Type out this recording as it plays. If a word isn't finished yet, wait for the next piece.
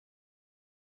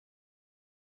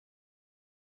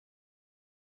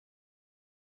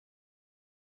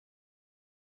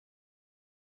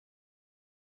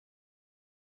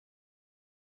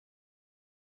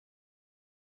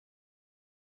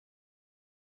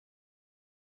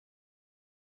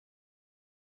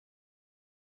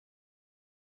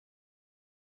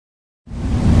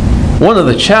One of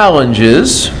the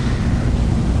challenges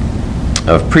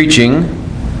of preaching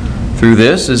through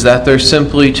this is that there's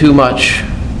simply too much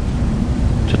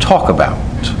to talk about.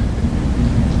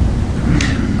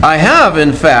 I have,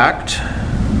 in fact,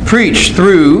 preached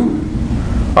through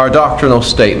our doctrinal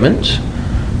statement.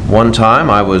 One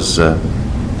time I was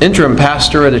interim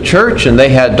pastor at a church and they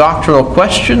had doctrinal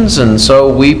questions, and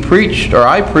so I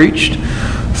preached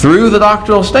through the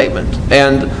doctrinal statement.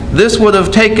 And this would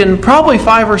have taken probably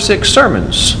 5 or 6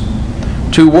 sermons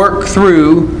to work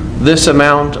through this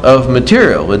amount of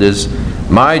material. It is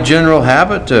my general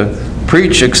habit to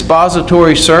preach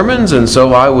expository sermons, and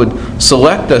so I would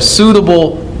select a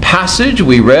suitable passage.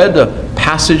 We read a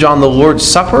passage on the Lord's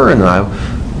Supper, and I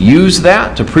use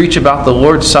that to preach about the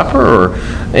Lord's Supper, or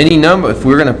any number. If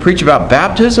we're going to preach about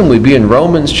baptism, we'd be in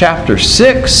Romans chapter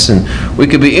 6, and we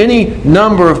could be any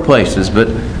number of places. But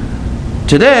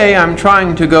today I'm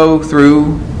trying to go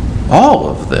through all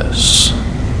of this.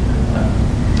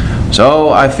 So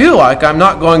I feel like I'm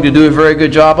not going to do a very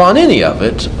good job on any of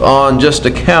it, on just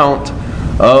account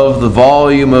of the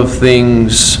volume of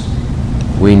things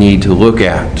we need to look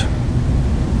at.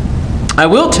 I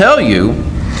will tell you,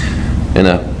 in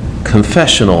a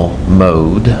confessional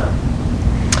mode,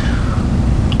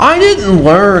 I didn't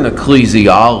learn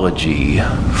ecclesiology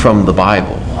from the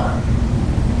Bible.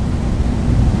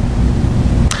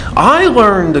 I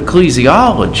learned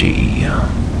ecclesiology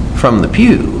from the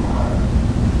pew.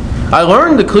 I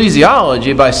learned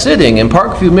ecclesiology by sitting in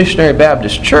Parkview Missionary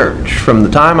Baptist Church from the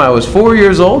time I was 4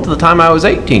 years old to the time I was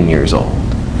 18 years old.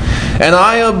 And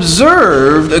I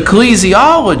observed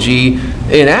ecclesiology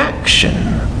in action.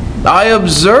 I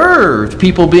observed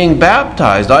people being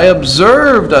baptized. I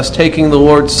observed us taking the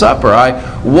Lord's Supper.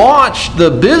 I watched the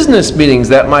business meetings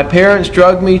that my parents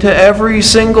drugged me to every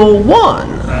single one.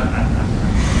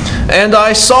 And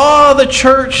I saw the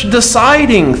church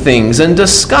deciding things and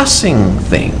discussing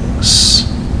things.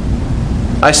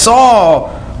 I saw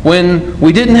when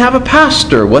we didn't have a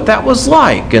pastor, what that was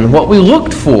like and what we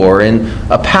looked for in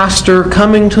a pastor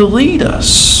coming to lead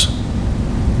us.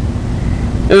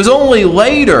 It was only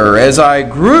later, as I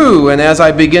grew and as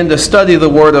I began to study the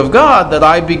Word of God, that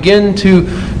I began to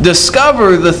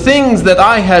discover the things that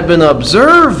I had been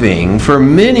observing for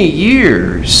many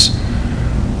years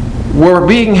were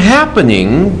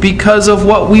happening because of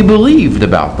what we believed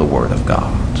about the Word of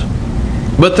God.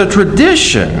 But the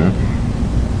tradition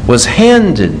was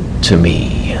handed to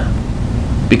me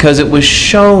because it was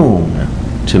shown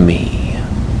to me.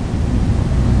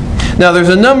 Now, there's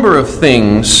a number of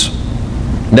things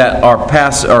that our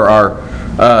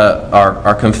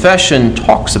confession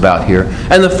talks about here.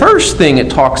 And the first thing it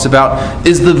talks about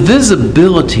is the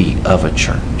visibility of a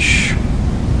church.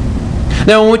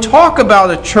 Now, when we talk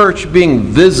about a church being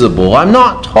visible, I'm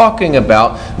not talking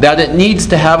about that it needs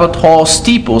to have a tall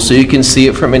steeple so you can see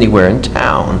it from anywhere in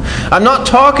town. I'm not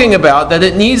talking about that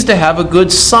it needs to have a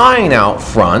good sign out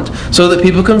front so that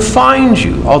people can find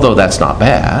you, although that's not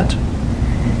bad.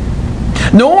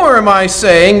 Nor am I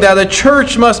saying that a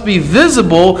church must be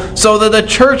visible so that a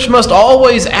church must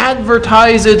always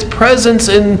advertise its presence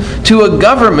into a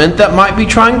government that might be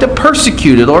trying to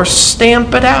persecute it or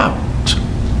stamp it out.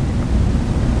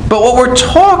 But what we're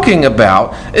talking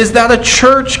about is that a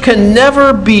church can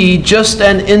never be just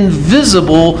an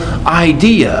invisible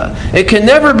idea. It can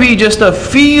never be just a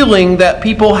feeling that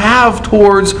people have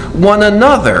towards one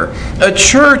another. A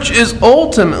church is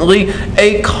ultimately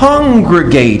a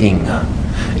congregating.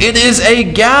 It is a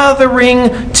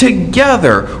gathering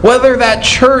together. Whether that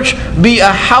church be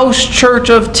a house church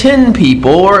of 10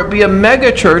 people or it be a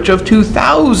mega church of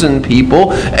 2,000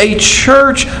 people, a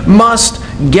church must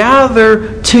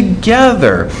gather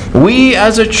together. We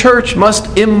as a church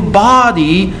must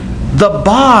embody the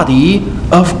body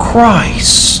of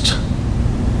Christ.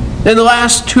 In the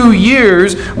last 2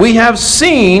 years, we have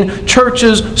seen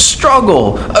churches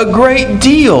struggle a great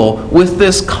deal with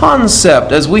this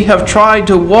concept as we have tried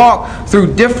to walk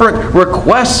through different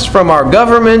requests from our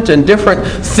government and different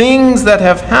things that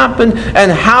have happened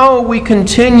and how we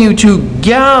continue to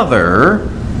gather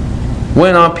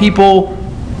when our people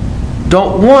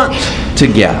don't want to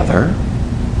gather.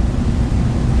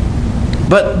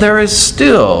 But there is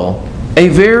still a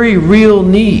very real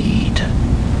need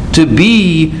to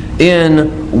be in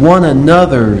one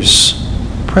another's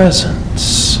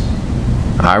presence.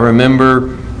 I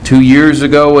remember 2 years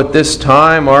ago at this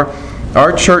time,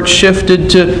 our church shifted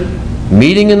to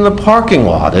meeting in the parking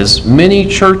lot, as many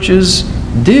churches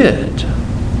did.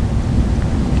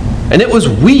 And it was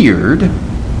weird,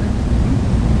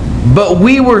 but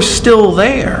we were still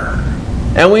there.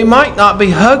 And we might not be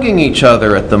hugging each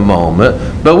other at the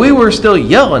moment, but we were still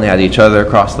yelling at each other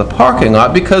across the parking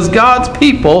lot because God's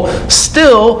people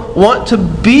still want to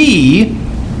be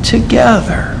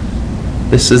together.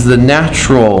 This is the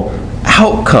natural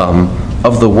outcome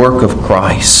of the work of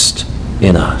Christ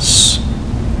in us.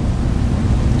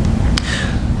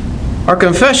 Our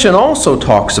confession also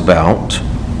talks about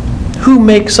who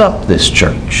makes up this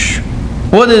church.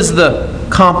 What is the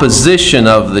composition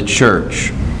of the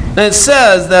church? And it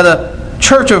says that a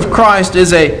church of Christ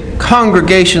is a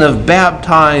congregation of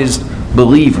baptized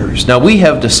believers. Now, we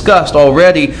have discussed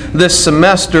already this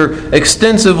semester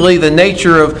extensively the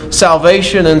nature of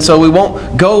salvation, and so we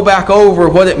won't go back over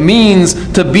what it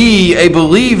means to be a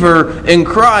believer in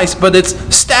Christ, but it's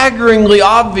staggeringly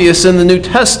obvious in the New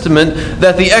Testament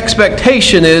that the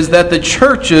expectation is that the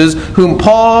churches whom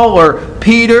Paul or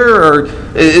Peter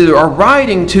are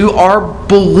writing to are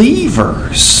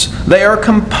believers. They are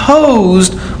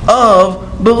composed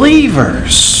of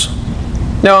believers.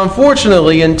 Now,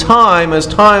 unfortunately, in time, as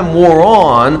time wore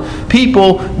on,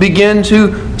 people began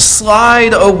to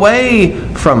slide away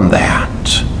from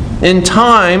that. In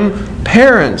time,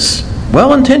 parents,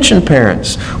 well-intentioned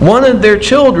parents, wanted their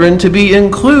children to be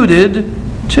included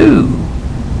too.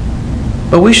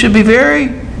 But we should be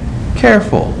very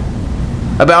careful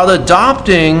about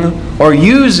adopting or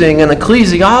using an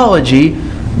ecclesiology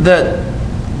that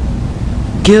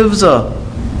gives a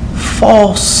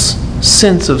false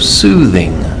sense of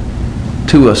soothing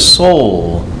to a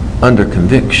soul under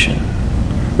conviction.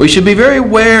 We should be very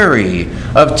wary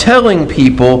of telling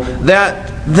people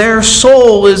that their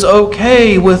soul is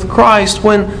okay with Christ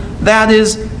when that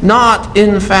is not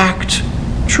in fact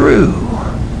true.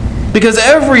 Because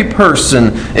every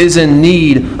person is in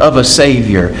need of a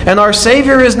Savior. And our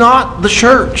Savior is not the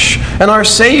church. And our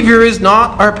Savior is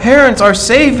not our parents. Our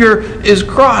Savior is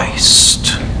Christ.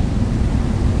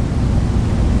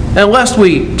 And lest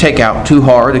we take out too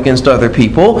hard against other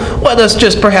people, let us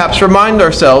just perhaps remind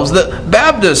ourselves that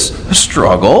Baptists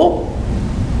struggle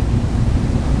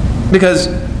because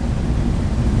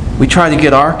we try to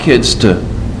get our kids to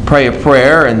pray a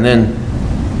prayer and then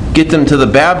get them to the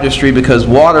baptistry because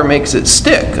water makes it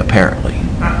stick, apparently.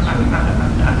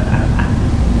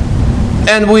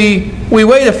 And we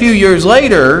wait a few years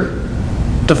later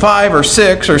to 5 or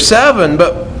 6 or 7,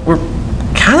 but we're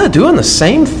kind of doing the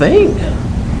same thing.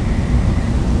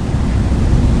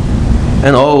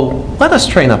 And let us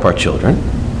train up our children.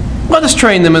 Let us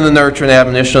train them in the nurture and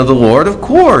admonition of the Lord, of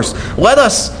course. Let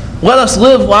us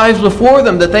live lives before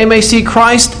them that they may see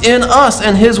Christ in us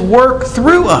and His work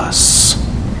through us.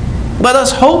 Let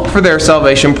us hope for their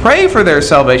salvation, pray for their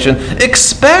salvation,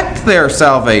 expect their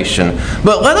salvation.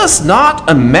 But let us not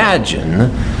imagine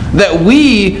that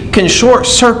we can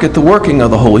short-circuit the working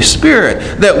of the Holy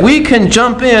Spirit, that we can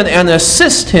jump in and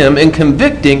assist Him in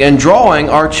convicting and drawing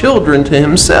our children to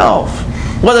Himself.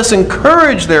 Let us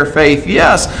encourage their faith,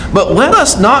 yes, but let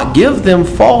us not give them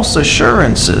false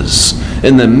assurances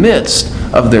in the midst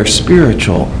of their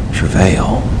spiritual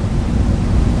travail.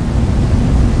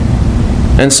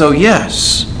 And so,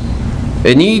 yes,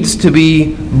 it needs to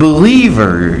be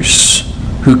believers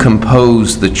who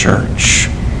compose the church.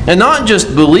 And not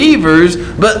just believers,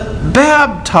 but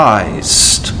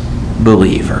baptized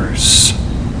believers.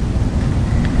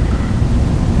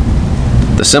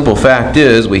 The simple fact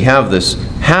is, we have this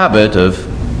habit of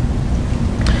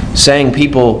saying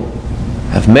people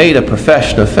have made a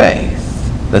profession of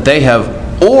faith, that they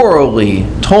have orally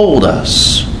told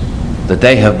us that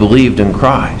they have believed in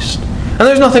Christ. And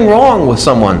there's nothing wrong with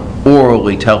someone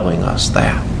orally telling us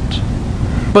that.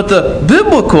 But the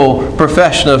biblical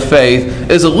profession of faith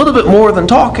is a little bit more than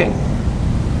talking.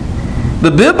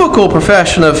 The biblical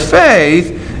profession of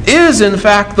faith is, in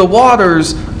fact, the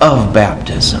waters of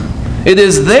baptism. It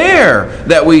is there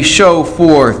that we show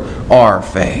forth our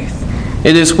faith.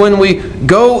 It is when we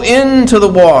go into the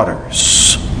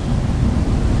waters.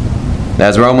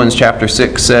 As Romans chapter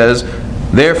 6 says,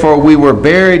 "Therefore we were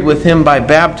buried with Him by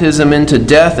baptism into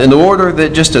death, in order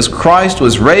that just as Christ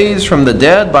was raised from the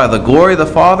dead by the glory of the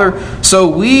Father, so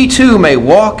we too may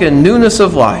walk in newness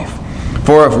of life.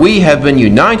 For if we have been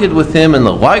united with Him in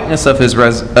the likeness of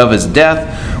His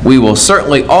death, we will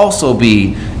certainly also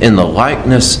be in the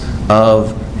likeness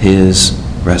of His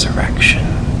resurrection."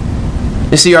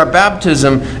 You see, our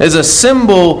baptism is a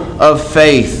symbol of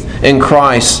faith in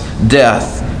Christ's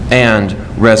death and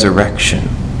resurrection.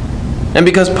 And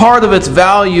because part of its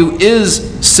value is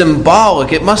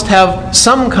symbolic, it must have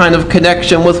some kind of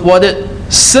connection with what it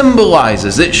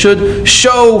symbolizes. It should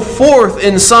show forth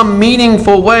in some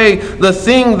meaningful way the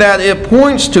thing that it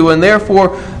points to, and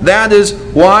therefore that is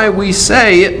why we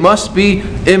say it must be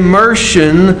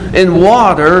immersion in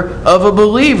water of a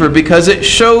believer, because it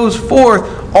shows forth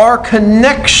our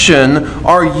connection,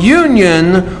 our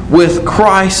union with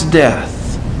Christ's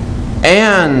death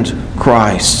and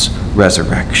Christ's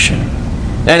resurrection.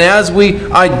 And as we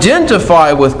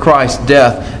identify with Christ's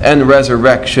death and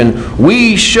resurrection,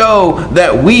 we show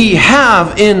that we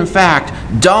have, in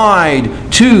fact,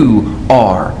 died to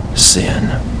our sin.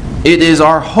 It is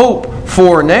our hope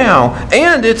for now,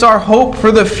 and it's our hope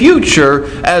for the future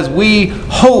as we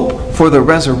hope for the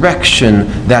resurrection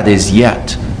that is yet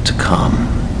to come.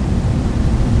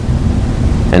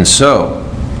 And so,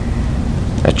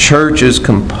 a church is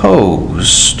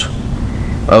composed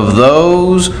of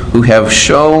those who have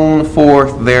shown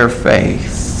forth their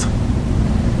faith.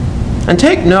 And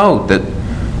take note that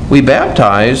we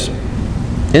baptize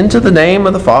into the name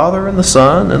of the Father and the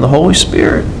Son and the Holy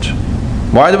Spirit.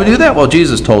 Why do we do that? Well,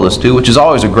 Jesus told us to, which is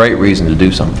always a great reason to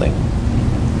do something.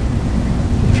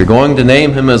 If you're going to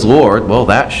name Him as Lord, well,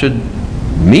 that should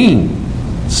mean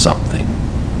something.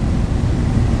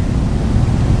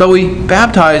 But we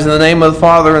baptize in the name of the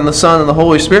Father and the Son and the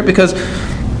Holy Spirit because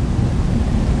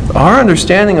our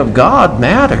understanding of God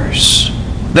matters.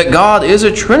 That God is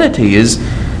a Trinity is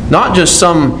not just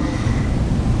some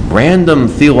random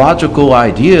theological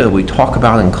idea we talk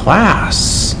about in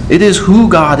class. It is who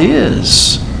God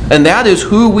is. And that is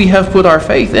who we have put our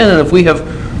faith in. And if we have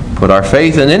put our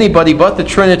faith in anybody but the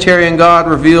Trinitarian God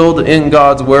revealed in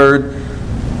God's Word,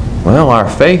 well, our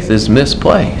faith is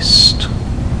misplaced.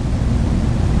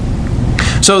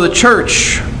 So the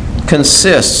church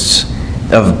consists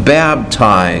of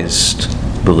baptized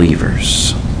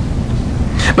believers.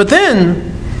 But then,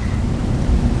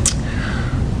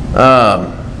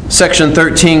 section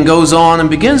 13 goes on and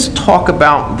begins to talk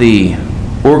about the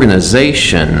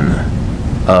organization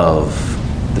of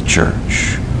the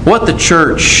church. What the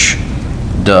church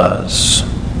does.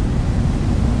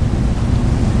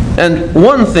 And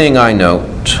one thing I note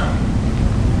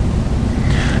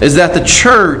is that the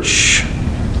church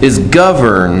is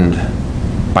governed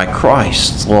by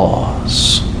Christ's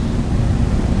laws.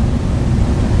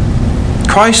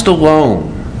 Christ alone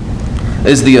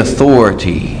is the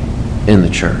authority in the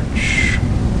church.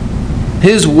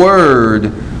 His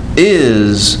word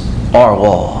is our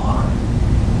law.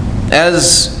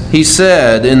 As He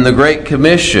said in the Great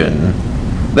Commission,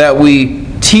 that we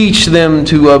teach them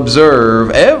to observe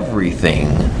everything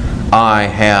I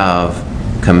have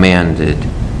commanded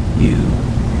you.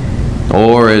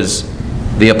 Or as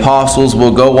the apostles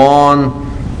will go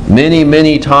on many,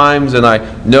 many times, and I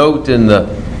note in the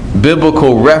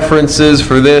biblical references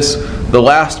for this, the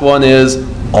last one is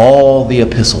all the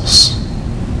epistles.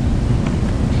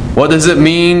 What does it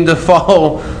mean to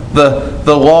follow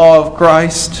the law of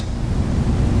Christ?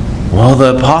 Well,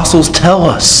 the apostles tell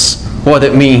us what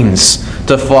it means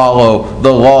to follow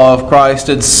the law of Christ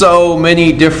in so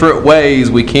many different ways.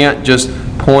 We can't just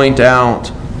point out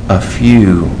a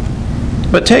few.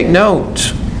 But take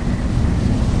note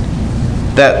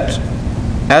that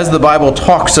as the Bible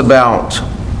talks about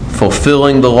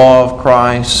fulfilling the law of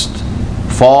Christ,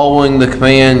 following the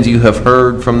commands you have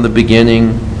heard from the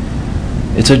beginning,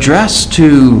 it's addressed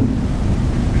to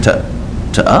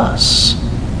us,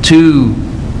 to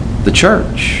the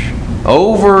church.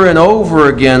 Over and over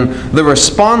again, the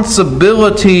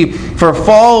responsibility for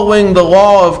following the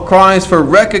law of Christ, for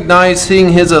recognizing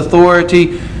His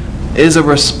authority, is a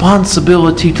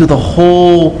responsibility to the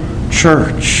whole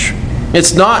church.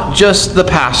 It's not just the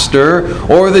pastor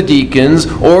or the deacons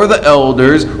or the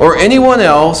elders or anyone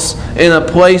else in a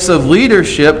place of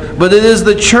leadership, but it is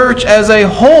the church as a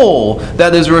whole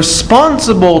that is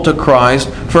responsible to Christ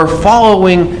for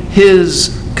following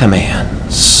His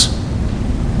commands.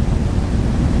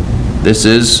 This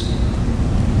is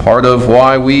part of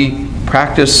why we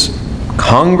practice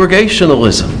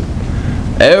congregationalism.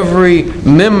 Every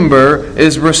member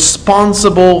is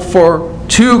responsible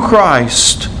to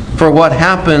Christ for what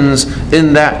happens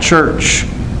in that church.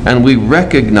 And we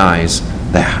recognize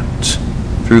that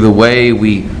through the way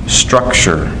we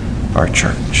structure our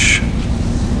church.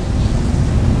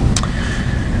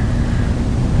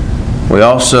 We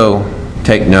also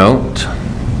take note,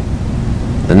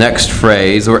 the next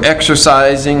phrase, we're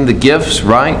exercising the gifts,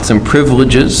 rights, and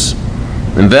privileges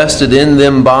invested in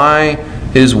them by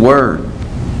His Word.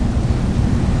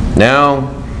 Now,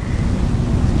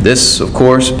 this, of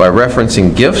course, by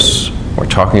referencing gifts, we're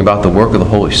talking about the work of the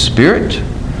Holy Spirit.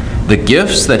 The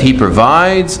gifts that He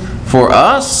provides for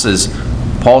us as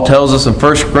Paul tells us in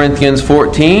 1 Corinthians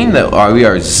 14 that we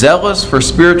are zealous for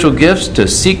spiritual gifts to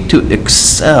seek to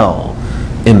excel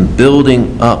in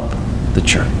building up the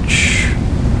church.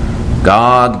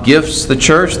 God gifts the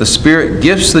church. The Spirit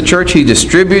gifts the church. He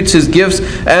distributes His gifts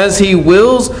as He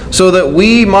wills so that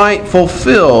we might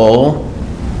fulfill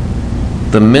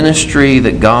the ministry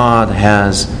that God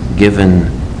has given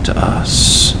to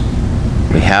us.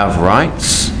 We have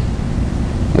rights.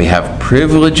 We have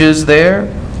privileges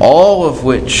there, all of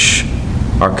which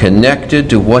are connected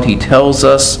to what He tells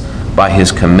us by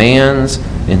His commands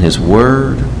in His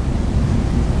Word.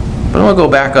 But I want to go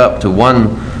back up to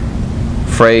one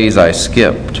phrase I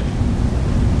skipped,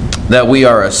 that we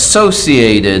are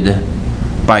associated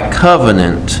by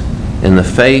covenant in the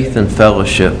faith and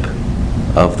fellowship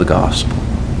of the gospel.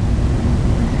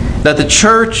 That the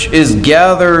church is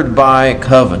gathered by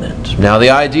covenant. Now,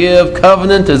 the idea of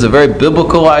covenant is a very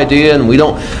biblical idea, and we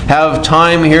don't have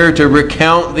time here to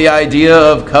recount the idea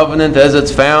of covenant as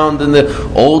it's found in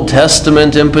the Old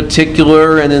Testament in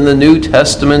particular and in the New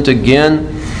Testament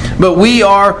again. But we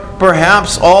are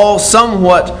perhaps all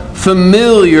somewhat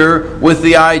familiar with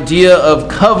the idea of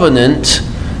covenant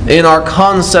in our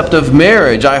concept of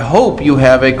marriage. I hope you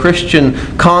have a Christian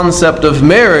concept of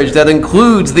marriage that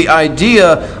includes the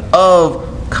idea of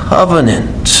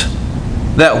covenant.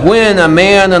 That when a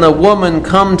man and a woman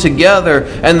come together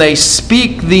and they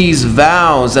speak these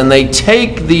vows and they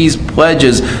take these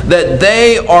pledges, that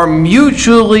they are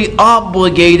mutually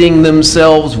obligating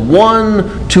themselves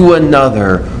one to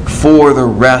another for the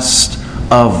rest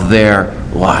of their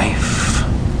life.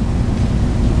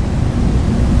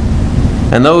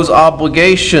 And those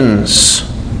obligations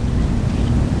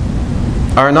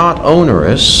are not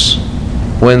onerous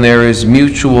when there is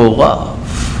mutual love.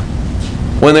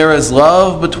 When there is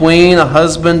love between a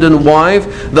husband and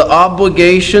wife, the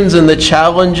obligations and the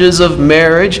challenges of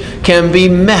marriage can be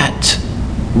met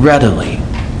readily.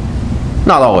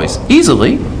 Not always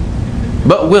easily,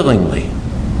 but willingly.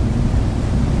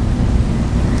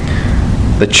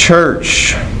 The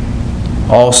church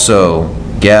also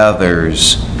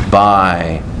gathers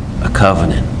by a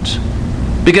covenant.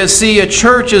 Because, see, a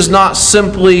church is not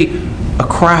simply a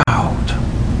crowd.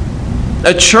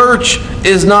 A church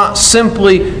is not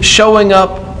simply showing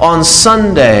up on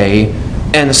Sunday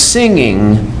and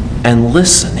singing and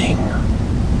listening.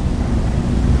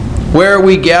 Where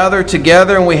we gather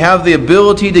together and we have the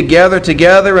ability to gather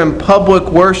together in public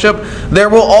worship, there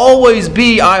will always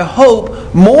be, I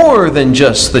hope, more than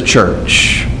just the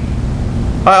church.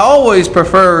 I always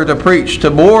prefer to preach to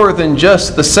more than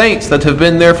just the saints that have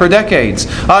been there for decades.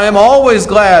 I am always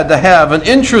glad to have an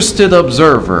interested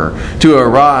observer to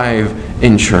arrive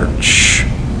in church.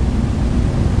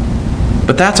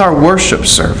 But that's our worship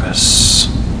service.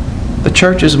 The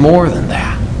church is more than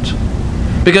that.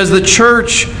 Because the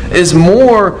church is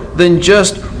more than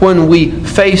just when we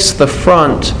face the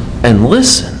front and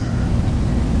listen.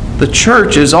 The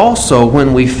church is also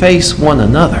when we face one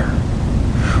another.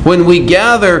 When we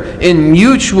gather in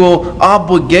mutual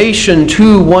obligation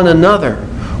to one another.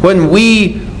 When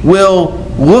we will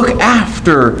look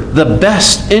after the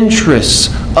best interests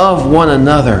of one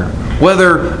another,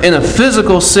 whether in a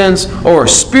physical sense or a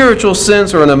spiritual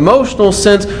sense or an emotional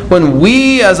sense. When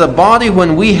we as a body,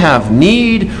 when we have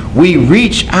need, we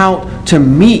reach out to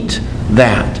meet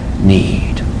that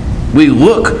need. We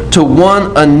look to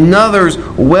one another's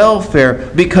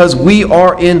welfare because we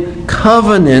are in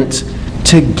covenant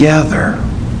together.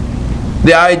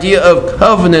 The idea of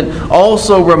covenant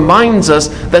also reminds us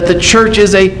that the church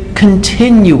is a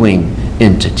continuing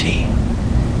entity.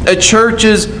 A church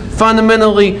is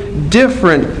fundamentally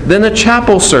different than a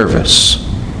chapel service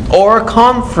or a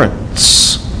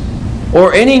conference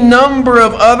or any number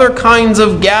of other kinds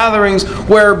of gatherings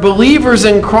where believers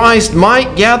in Christ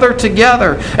might gather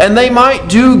together and they might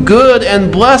do good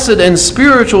and blessed and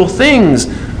spiritual things,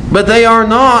 but they are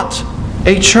not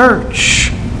a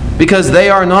church because they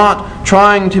are not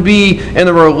trying to be in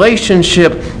a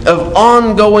relationship of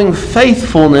ongoing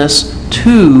faithfulness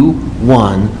to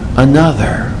one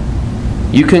another.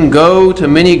 You can go to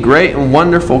many great and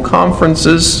wonderful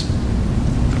conferences.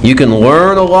 You can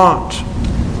learn a lot.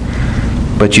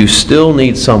 But you still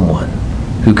need someone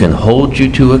who can hold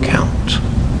you to account,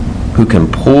 who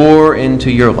can pour into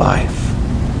your life.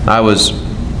 I was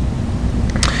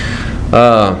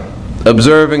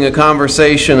observing a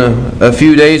conversation a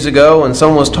few days ago, and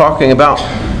someone was talking about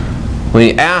when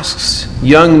he asks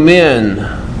young men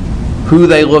who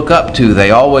they look up to,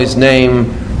 they always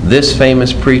name this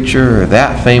famous preacher or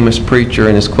that famous preacher,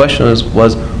 and his question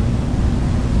was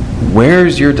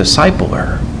where's your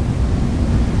discipler?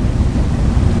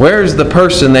 Where's the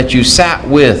person that you sat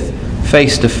with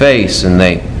face to face and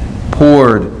they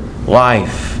poured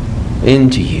life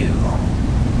into you.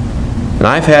 And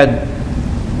I've had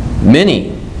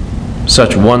many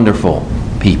such wonderful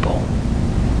people.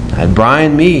 I had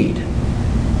Brian Mead.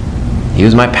 He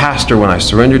was my pastor when I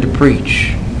surrendered to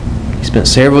preach. He spent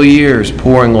several years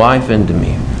pouring life into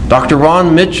me. Dr.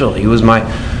 Ron Mitchell, he was my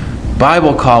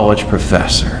Bible college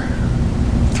professor.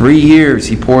 3 years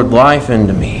he poured life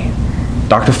into me.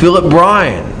 Dr. Philip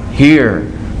Bryan,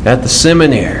 here at the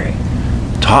seminary,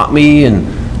 taught me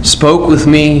and spoke with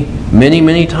me many,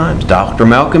 many times. Dr.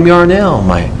 Malcolm Yarnell,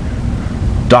 my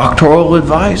doctoral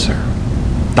advisor.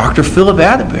 Dr. Philip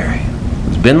Atterbury,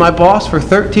 who's been my boss for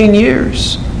 13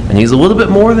 years. And he's a little bit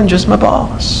more than just my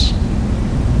boss.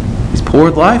 He's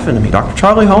poured life into me. Dr.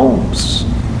 Charlie Holmes,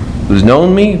 who's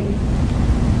known me,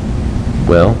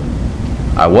 well,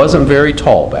 I wasn't very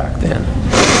tall back then.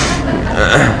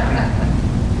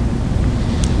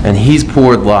 And he's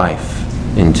poured life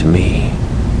into me.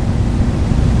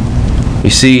 You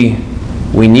see,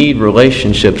 we need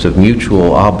relationships of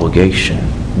mutual obligation.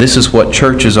 This is what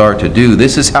churches are to do.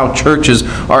 This is how churches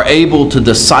are able to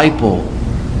disciple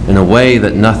in a way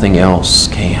that nothing else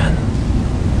can.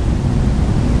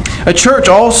 A church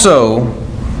also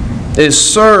is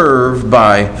served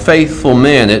by faithful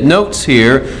men. It notes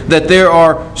here that there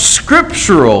are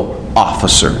scriptural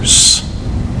officers,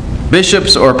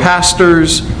 bishops or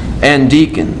pastors and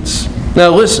deacons. Now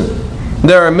listen,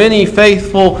 there are many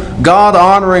faithful,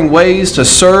 God-honoring ways to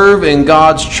serve in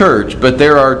God's church, but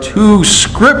there are two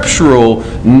scriptural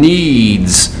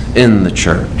needs in the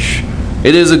church.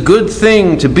 It is a good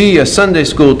thing to be a Sunday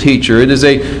school teacher. It is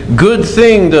a good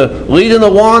thing to lead in the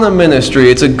Awana ministry.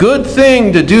 It's a good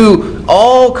thing to do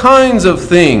all kinds of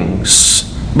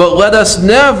things. But let us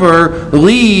never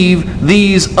leave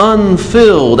these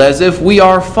unfilled as if we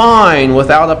are fine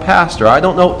without a pastor. I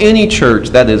don't know any church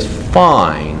that is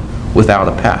fine without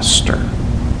a pastor.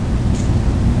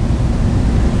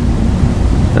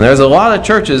 And there's a lot of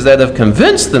churches that have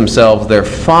convinced themselves they're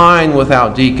fine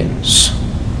without deacons.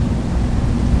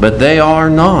 But they are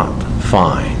not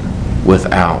fine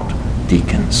without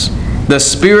deacons. The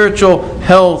spiritual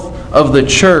health of the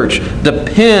church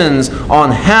depends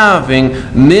on having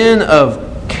men of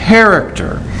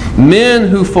character, men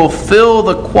who fulfill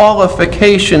the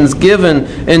qualifications given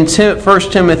in 1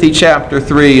 Timothy chapter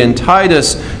 3 and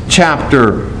Titus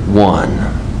chapter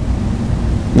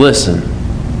 1. Listen,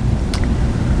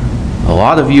 a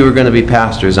lot of you are going to be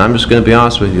pastors. I'm just going to be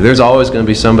honest with you. There's always going to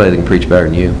be somebody that can preach better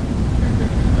than you.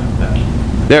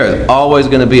 There is always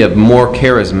going to be a more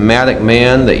charismatic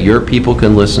man that your people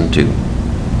can listen to.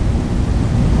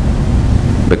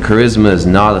 But charisma is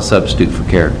not a substitute for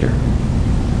character.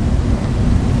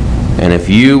 And if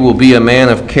you will be a man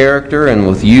of character and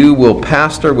with you will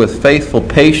pastor with faithful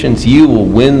patience, you will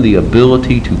win the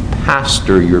ability to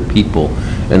pastor your people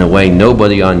in a way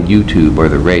nobody on YouTube or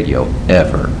the radio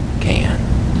ever can.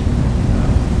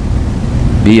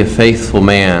 Be a faithful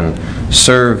man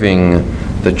serving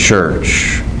the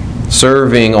church,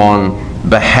 serving on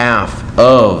behalf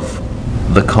of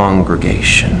the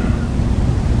congregation.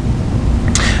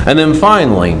 And then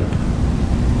finally,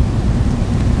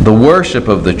 the worship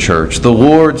of the church, the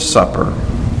Lord's Supper.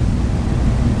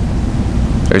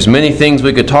 There's many things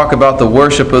we could talk about the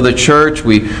worship of the church.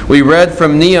 We read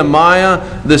from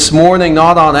Nehemiah this morning,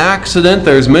 not on accident.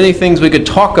 There's many things we could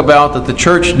talk about that the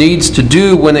church needs to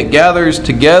do when it gathers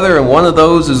together, and one of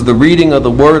those is the reading of the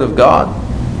Word of God.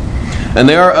 And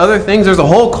there are other things. There's a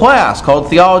whole class called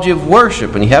Theology of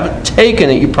Worship, and you haven't taken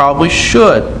it, you probably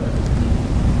should.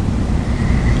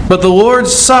 But the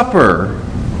Lord's Supper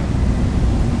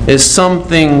is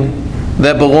something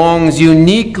that belongs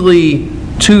uniquely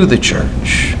to the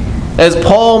church. As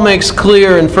Paul makes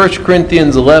clear in 1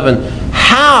 Corinthians 11,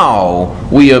 how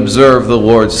we observe the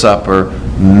Lord's Supper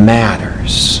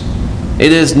matters.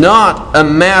 It is not a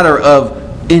matter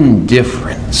of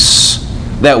indifference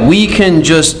that we can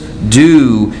just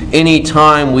do any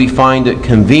time we find it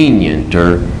convenient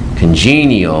or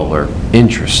congenial or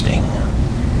interesting.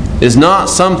 It's not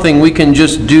something we can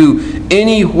just do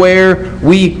anywhere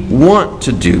we want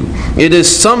to do. It is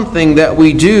something that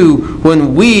we do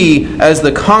when we, as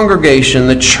the congregation,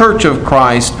 the Church of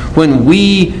Christ, when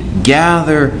we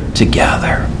gather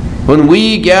together. When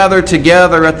we gather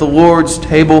together at the Lord's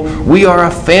table, we are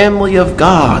a family of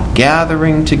God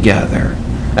gathering together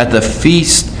at the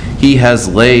feast He has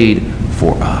laid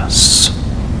for us.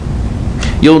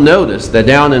 You'll notice that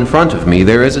down in front of me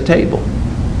there is a table.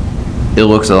 It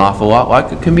looks an awful lot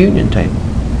like a communion table.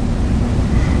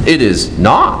 It is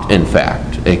not, in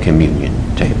fact, a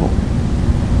communion table.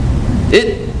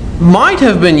 It might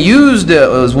have been used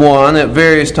as one at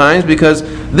various times because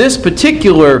this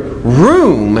particular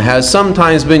room has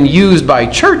sometimes been used by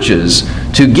churches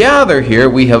to gather here.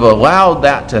 We have allowed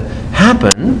that to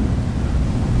happen.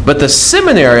 But the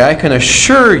seminary, I can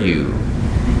assure you,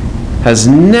 has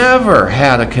never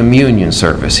had a communion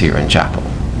service here in chapel.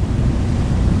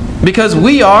 Because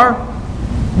we are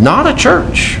not a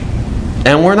church.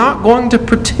 And we're not going to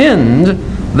pretend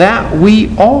that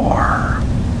we are.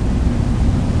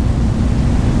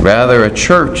 Rather, a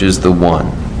church is the one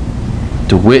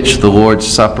to which the Lord's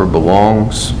Supper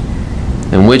belongs,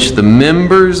 in which the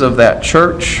members of that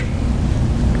church,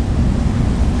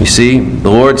 you see,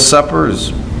 the Lord's Supper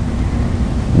is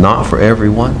not for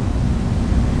everyone.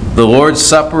 The Lord's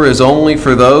Supper is only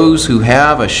for those who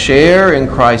have a share in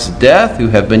Christ's death, who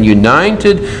have been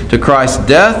united to Christ's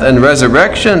death and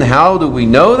resurrection. How do we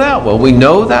know that? Well, we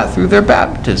know that through their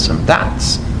baptism.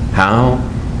 That's how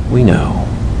we know.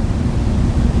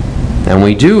 And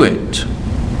we do it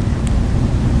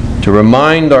to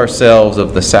remind ourselves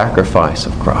of the sacrifice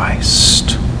of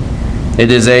Christ.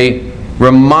 It is a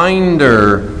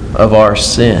reminder of our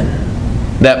sin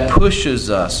that pushes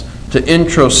us to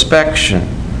introspection.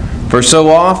 For so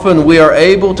often we are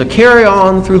able to carry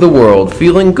on through the world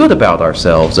feeling good about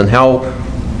ourselves and how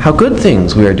good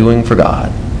things we are doing for God.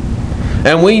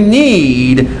 And we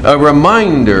need a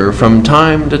reminder from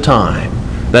time to time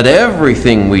that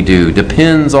everything we do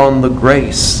depends on the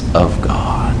grace of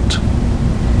God.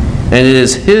 And it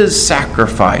is His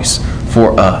sacrifice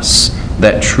for us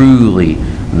that truly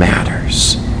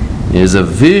matters. It is a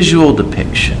visual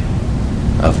depiction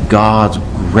of God's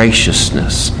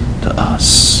graciousness to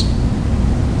us.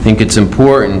 I think it's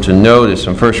important to notice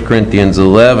in 1 Corinthians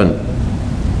 11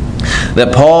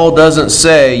 that Paul doesn't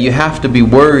say you have to be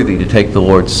worthy to take the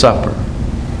Lord's Supper,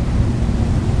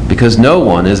 because no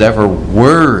one is ever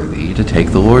worthy to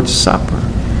take the Lord's Supper.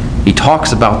 He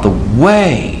talks about the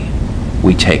way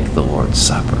we take the Lord's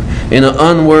Supper in an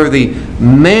unworthy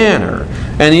manner,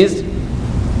 and he's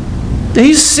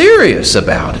serious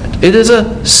about it. It is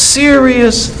a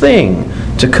serious thing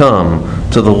to come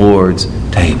to the Lord's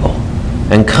table.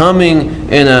 And coming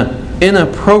in an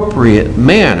inappropriate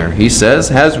manner, he says,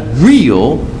 has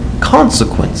real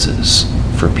consequences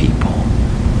for people.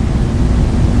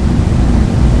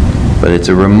 But it's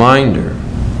a reminder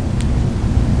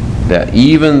that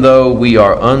even though we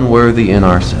are unworthy in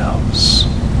ourselves,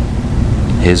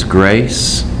 His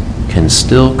grace can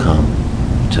still come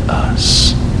to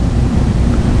us.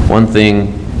 One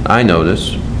thing I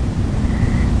notice,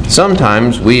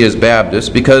 sometimes we as Baptists,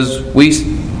 because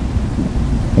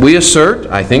we assert,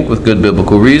 I think with good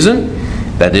biblical reason,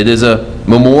 that it is a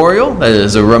memorial, that it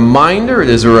is a reminder, it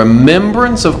is a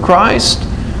remembrance of Christ.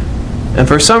 And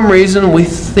for some reason, we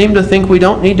seem to think we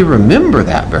don't need to remember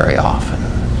that very often.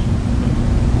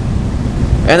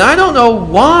 And I don't know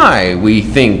why we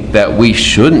think that we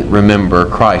shouldn't remember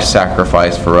Christ's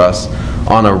sacrifice for us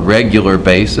on a regular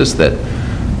basis, that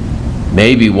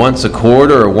maybe once a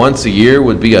quarter or once a year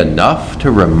would be enough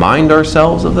to remind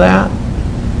ourselves of that.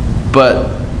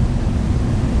 But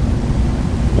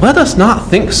let us not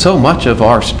think so much of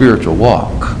our spiritual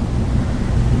walk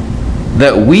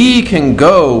that we can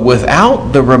go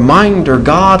without the reminder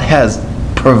God has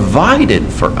provided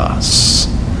for us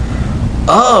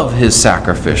of His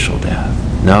sacrificial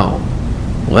death. No,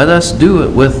 let us do it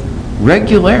with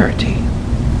regularity,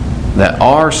 that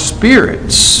our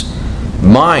spirits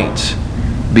might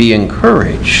be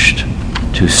encouraged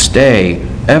to stay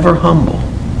ever humble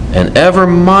and ever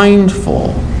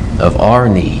mindful of our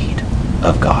need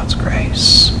of God's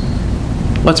grace.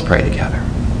 Let's pray together.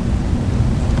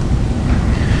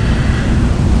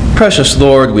 Precious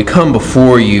Lord, we come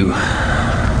before you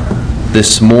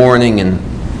this morning, and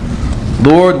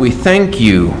Lord, we thank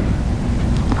you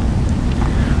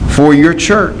for your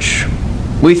church.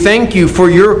 We thank you for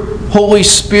your Holy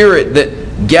Spirit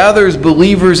that gathers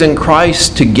believers in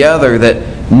Christ together,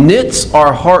 that knits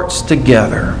our hearts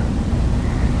together,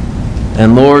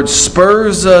 and Lord,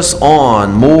 spurs us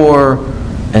on more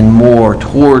and more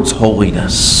towards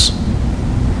holiness.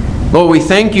 Lord, we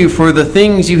thank you for the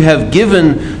things you have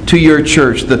given to your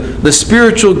church, the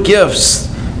spiritual gifts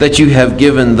that you have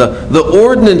given, the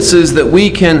ordinances that we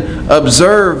can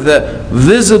observe that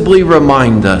visibly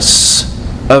remind us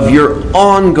of your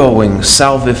ongoing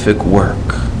salvific work.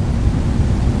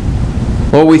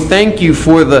 Lord, we thank you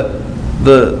for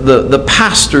the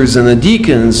pastors and the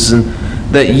deacons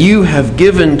that you have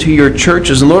given to your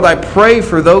churches. And Lord, I pray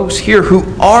for those here who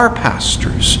are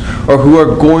pastors or who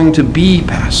are going to be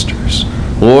pastors.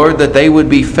 Lord, that they would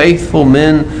be faithful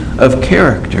men of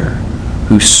character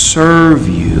who serve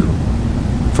you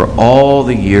for all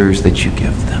the years that you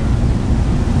give them.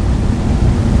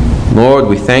 Lord,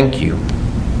 we thank you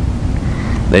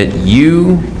that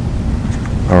you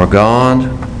are a God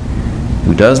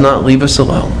who does not leave us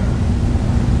alone.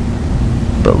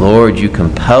 But Lord, you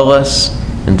compel us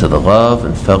into the love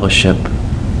and fellowship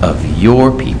of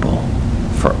your people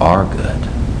for our good.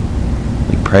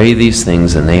 We pray these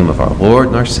things in the name of our Lord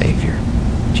and our Savior,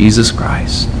 Jesus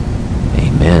Christ.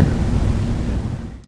 Amen.